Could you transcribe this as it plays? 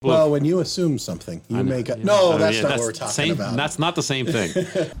Well, when you assume something, you make a... No, that's not what we're talking about. That's not the same thing.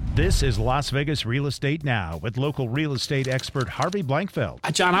 This is Las Vegas Real Estate Now with local real estate expert Harvey Blankfeld.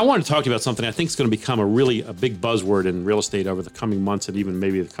 John, I want to talk to you about something I think is going to become a big buzzword in real estate over the coming months and even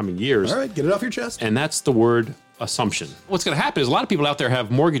maybe the coming years. All right, get it off your chest. And that's the word assumption. What's going to happen is a lot of people out there have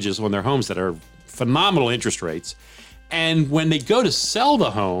mortgages on their homes that are phenomenal interest rates. And when they go to sell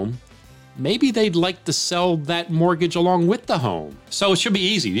the home, maybe they'd like to sell that mortgage along with the home. So it should be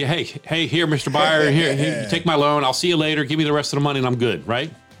easy. Hey, here, Mr. Buyer, here, you take my loan. I'll see you later. Give me the rest of the money and I'm good, right?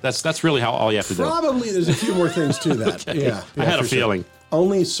 That's really how all you have to do. Probably there's a few more things to that. Okay. Yeah, I had a feeling. Sure.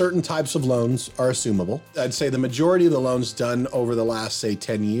 Only certain types of loans are assumable. I'd say the majority of the loans done over the last, say,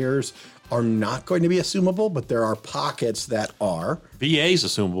 10 years are not going to be assumable, but there are pockets that are. VA is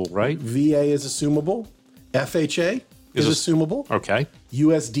assumable, right? VA is assumable. FHA is assumable. Okay.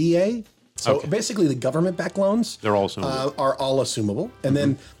 USDA. So basically the government-backed loans they're all assumable. Are all assumable. And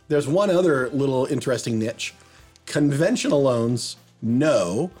then there's one other little interesting niche. Conventional loans,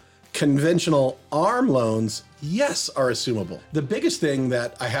 no. Conventional ARM loans, yes, are assumable. The biggest thing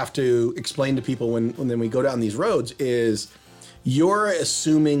that I have to explain to people when we go down these roads is you're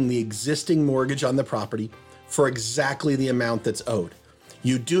assuming the existing mortgage on the property for exactly the amount that's owed.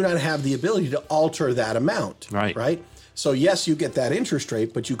 You do not have the ability to alter that amount, right? So yes, you get that interest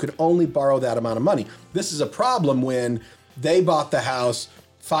rate, but you could only borrow that amount of money. This is a problem when they bought the house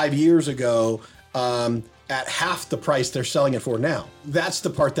 5 years ago at half the price they're selling it for now. That's the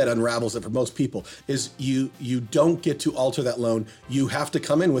part that unravels it for most people is you don't get to alter that loan. You have to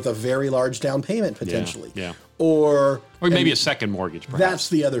come in with a very large down payment potentially. Yeah. Or maybe a second mortgage, perhaps. That's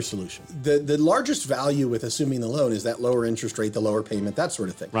the other solution. The largest value with assuming the loan is that lower interest rate, the lower payment, that sort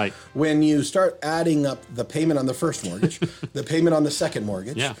of thing. Right. When you start adding up the payment on the first mortgage, the payment on the second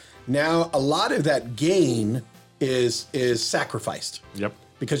mortgage, now a lot of that gain is sacrificed. Yep.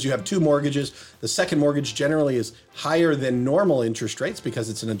 Because you have two mortgages. The second mortgage generally is higher than normal interest rates because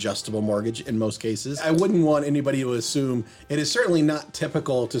it's an adjustable mortgage in most cases. I wouldn't want anybody to assume, it is certainly not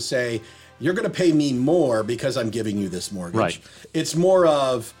typical to say, you're going to pay me more because I'm giving you this mortgage. Right. It's more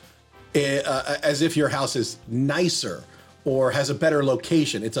of as if your house is nicer or has a better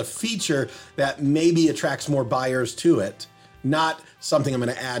location. It's a feature that maybe attracts more buyers to it, not something I'm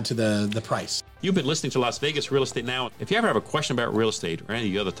going to add to the price. You've been listening to Las Vegas Real Estate Now. If you ever have a question about real estate or any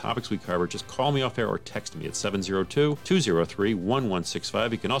of the other topics we cover, just call me off air or text me at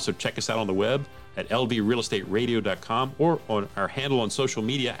 702-203-1165. You can also check us out on the web at lvrealestateradio.com or on our handle on social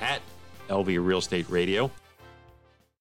media at LV Real Estate Radio.